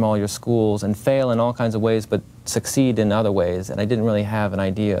rejected from all your schools and fail in all kinds of ways, but succeed in other ways. And I didn't really have an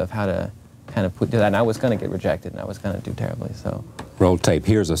idea of how to kind of do that. And I was going to get rejected, and I was going to do terribly. So. Roll tape.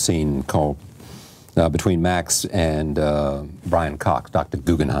 Here's a scene called between Max and Brian Cox, Dr.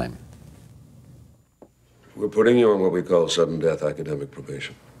 Guggenheim. We're putting you on what we call sudden death academic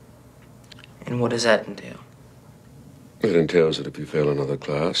probation. And what does that entail? It entails that if you fail another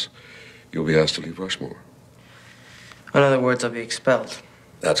class, you'll be asked to leave Rushmore. In other words, I'll be expelled.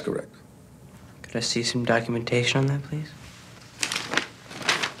 That's correct. Could I see some documentation on that, please?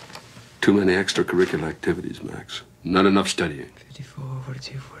 Too many extracurricular activities, Max. Not enough studying. 54,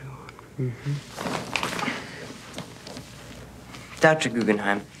 42, 41. Dr.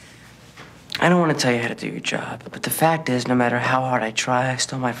 Guggenheim, I don't want to tell you how to do your job, but the fact is, no matter how hard I try, I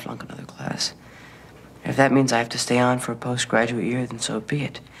still might flunk another class. If that means I have to stay on for a postgraduate year, then so be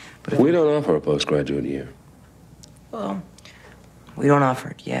it. But We don't offer a postgraduate year. well, we don't offer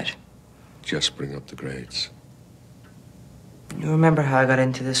it yet. Just bring up the grades. You remember how I got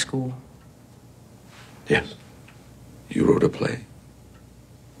into this school? Yes. You wrote a play.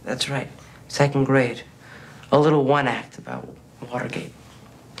 That's right. 2nd grade. A little one-act about Watergate.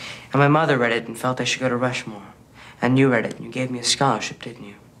 And my mother read it and felt I should go to Rushmore. And you read it and you gave me a scholarship, didn't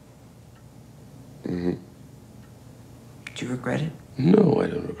you? Mm-hmm. Do you regret it? No, I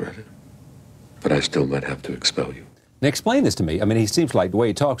don't regret it. But I still might have to expel you. Now explain this to me. I mean, he seems like the way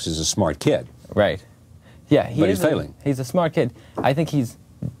he talks is a smart kid. Right. Yeah, But he's is failing. He's a smart kid. I think he's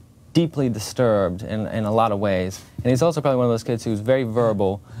deeply disturbed in a lot of ways. And he's also probably one of those kids who's very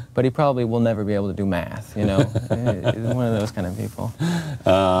verbal, but he probably will never be able to do math, you know? He's one of those kind of people.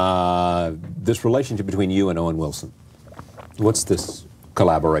 This relationship between you and Owen Wilson, what's this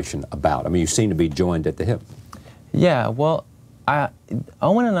collaboration about? I mean, you seem to be joined at the hip. Yeah, well,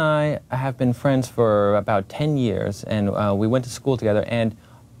 Owen and I have been friends for about 10 years, and we went to school together, and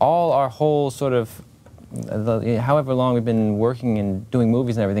all our whole sort of, however long we've been working and doing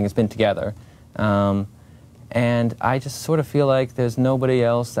movies and everything, has been together. And I just sort of feel like there's nobody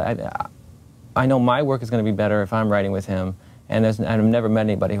else that I know my work is going to be better if I'm writing with him, and I've never met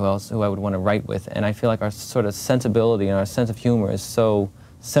anybody else who I would want to write with, and I feel like our sort of sensibility and our sense of humor is so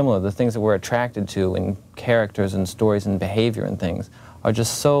similar. The things that we're attracted to in characters and stories and behavior and things are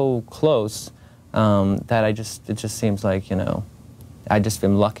just so close that it just seems like, you know, I just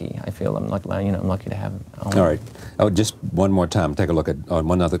am lucky. I feel I'm lucky, you know, I'm lucky to have him. All right. Oh, just one more time, take a look at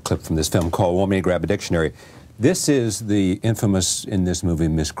one other clip from this film called Want Me to Grab a Dictionary. This is the infamous, in this movie,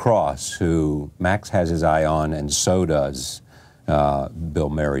 Miss Cross, who Max has his eye on, and so does Bill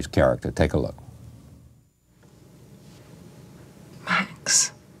Murray's character. Take a look.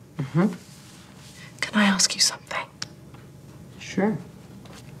 Max. Mm-hmm. Can I ask you something? Sure.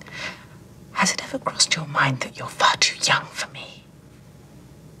 Has it ever crossed your mind that you're far too young for me?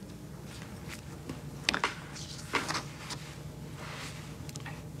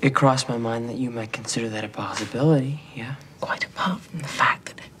 It crossed my mind that you might consider that a possibility, yeah. Quite apart from the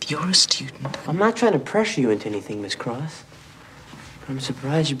fact that you're a student. I'm not trying to pressure you into anything, Miss Cross. But I'm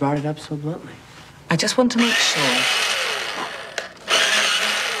surprised you brought it up so bluntly. I just want to make sure.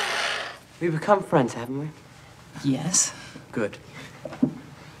 We've become friends, haven't we? Yes. Good.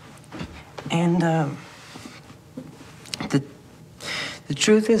 And, the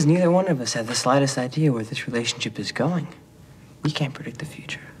truth is, neither one of us have the slightest idea where this relationship is going. We can't predict the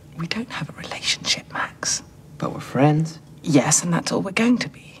future. We don't have a relationship, Max. But we're friends. Yes, and that's all we're going to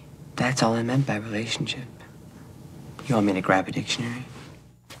be. That's all I meant by relationship. You want me to grab a dictionary?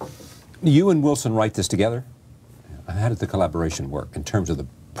 You and Wilson write this together? How did the collaboration work in terms of the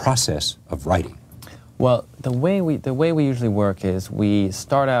process of writing? Well, the way we usually work is we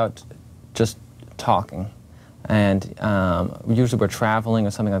start out just talking, and usually we're traveling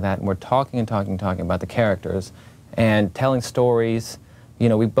or something like that, and we're talking and talking and talking about the characters and telling stories. You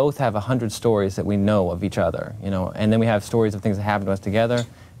know, we both have 100 stories that we know of each other, you know, and then we have stories of things that happened to us together,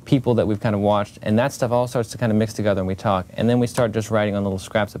 people that we've kind of watched, and that stuff all starts to kind of mix together, and we talk, and then we start just writing on little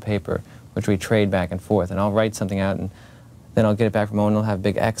scraps of paper, which we trade back and forth, and I'll write something out, and then I'll get it back from Owen, and I'll have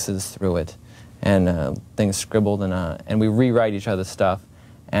big X's through it, and things scribbled, and we rewrite each other's stuff,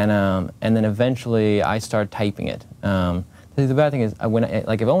 and then eventually I start typing it. The bad thing is,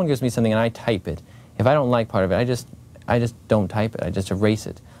 like if Owen gives me something and I type it, if I don't like part of it, I just don't type it, I just erase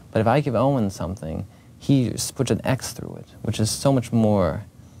it. But if I give Owen something, he just puts an X through it, which is so much more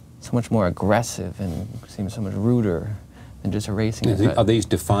aggressive and seems so much ruder than just erasing it. Are these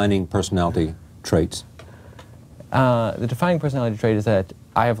defining personality traits? The defining personality trait is that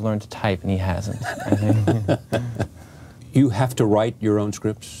I have learned to type and he hasn't, I think. You have to write your own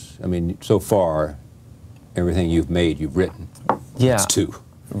scripts? I mean, so far, everything you've made, you've written. Yeah. It's two.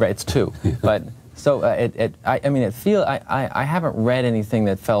 Right, it's two. But so I haven't read anything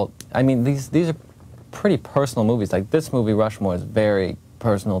that felt. I mean, these are pretty personal movies. Like this movie, Rushmore, is very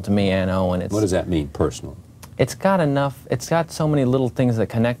personal to me and Owen. What does that mean, personal? It's got enough. It's got so many little things that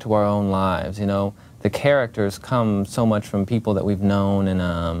connect to our own lives. You know, the characters come so much from people that we've known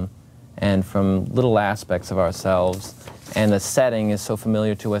and from little aspects of ourselves. And the setting is so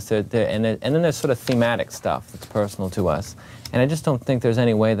familiar to us. And then there's sort of thematic stuff that's personal to us. And I just don't think there's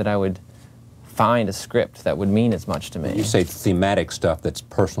any way that I would find a script that would mean as much to me. You say thematic stuff that's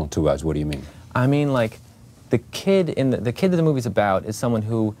personal to us. What do you mean? I mean, like, the kid that the movie's about is someone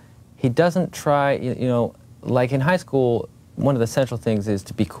who, he doesn't try, you know, like in high school, one of the essential things is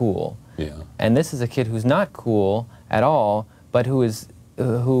to be cool. Yeah. And this is a kid who's not cool at all, but who is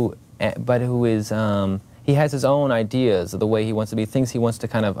he has his own ideas of the way he wants to be, things he wants to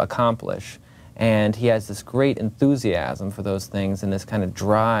kind of accomplish. And he has this great enthusiasm for those things and this kind of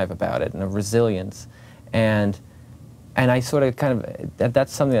drive about it and a resilience. And I sort of kind of,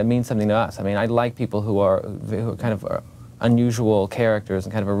 that's something that means something to us. I mean, I like people who are kind of unusual characters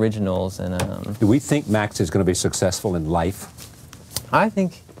and kind of originals. And do we think Max is going to be successful in life? I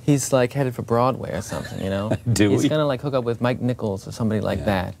think he's like headed for Broadway or something, you know? He's going to like hook up with Mike Nichols or somebody like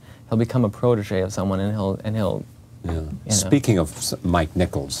that. He'll become a protege of someone, and he'll. Yeah. You know. Speaking of Mike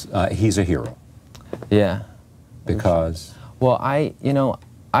Nichols, he's a hero. Yeah. Because. Well,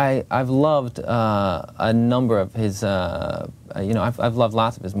 I've loved a number of his. I've loved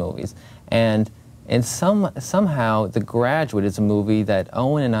lots of his movies, and somehow The Graduate is a movie that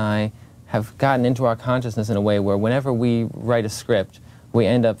Owen and I have gotten into our consciousness in a way where whenever we write a script, we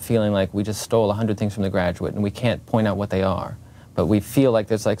end up feeling like we just stole 100 things from The Graduate, and we can't point out what they are. But we feel like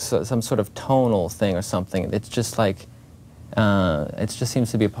there's like some sort of tonal thing or something. It's just like, it just seems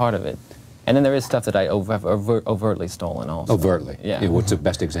to be a part of it. And then there is stuff that I have overtly stolen also. Overtly? Yeah. What's the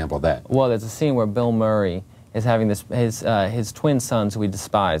best example of that? Well, there's a scene where Bill Murray is having his twin sons, who he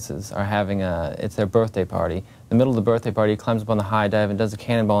despises, are having it's their birthday party. In the middle of the birthday party, he climbs up on the high dive and does a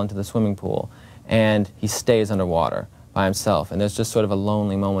cannonball into the swimming pool. And he stays underwater by himself. And there's just sort of a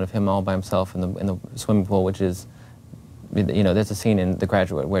lonely moment of him all by himself in the swimming pool, which is, you know, there's a scene in The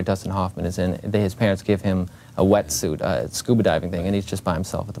Graduate where Dustin Hoffman is in. His parents give him a wetsuit, a scuba diving thing, and he's just by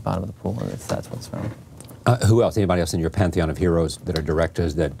himself at the bottom of the pool, and that's what's from. Who else? Anybody else in your pantheon of heroes that are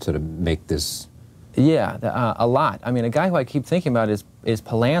directors that sort of make this? Yeah, a lot. I mean, a guy who I keep thinking about is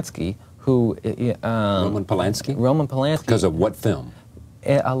Polanski, who. Roman Polanski? Roman Polanski. Because of what film?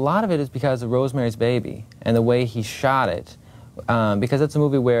 A lot of it is because of Rosemary's Baby and the way he shot it, because it's a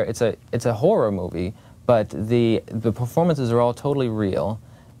movie where it's a horror movie. But the performances are all totally real,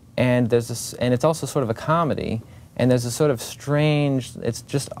 and it's also sort of a comedy, and there's a sort of strange, it's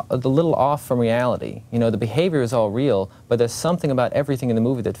just a little off from reality. You know, the behavior is all real, but there's something about everything in the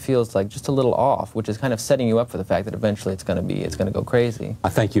movie that feels like just a little off, which is kind of setting you up for the fact that eventually it's going to go crazy. I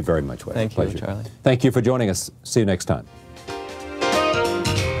thank you very much, Wes. Thank you, Charlie. Thank you for joining us. See you next time.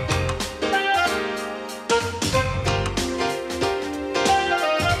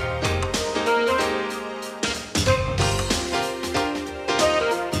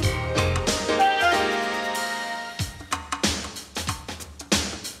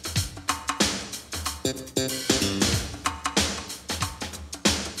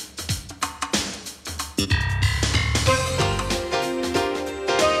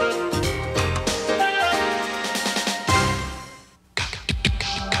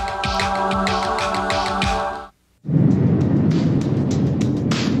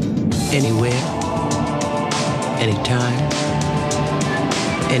 Anywhere, anytime,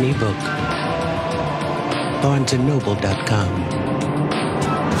 any book. BarnesandNoble.com,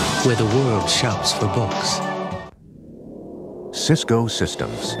 where the world shops for books. Cisco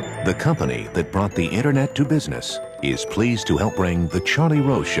Systems, the company that brought the internet to business, is pleased to help bring The Charlie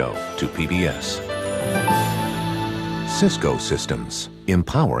Rose Show to PBS. Cisco Systems,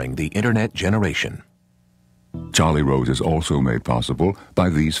 empowering the internet generation. Charlie Rose is also made possible by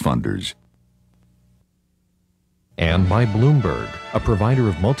these funders. And by Bloomberg, a provider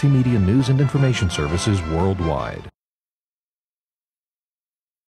of multimedia news and information services worldwide.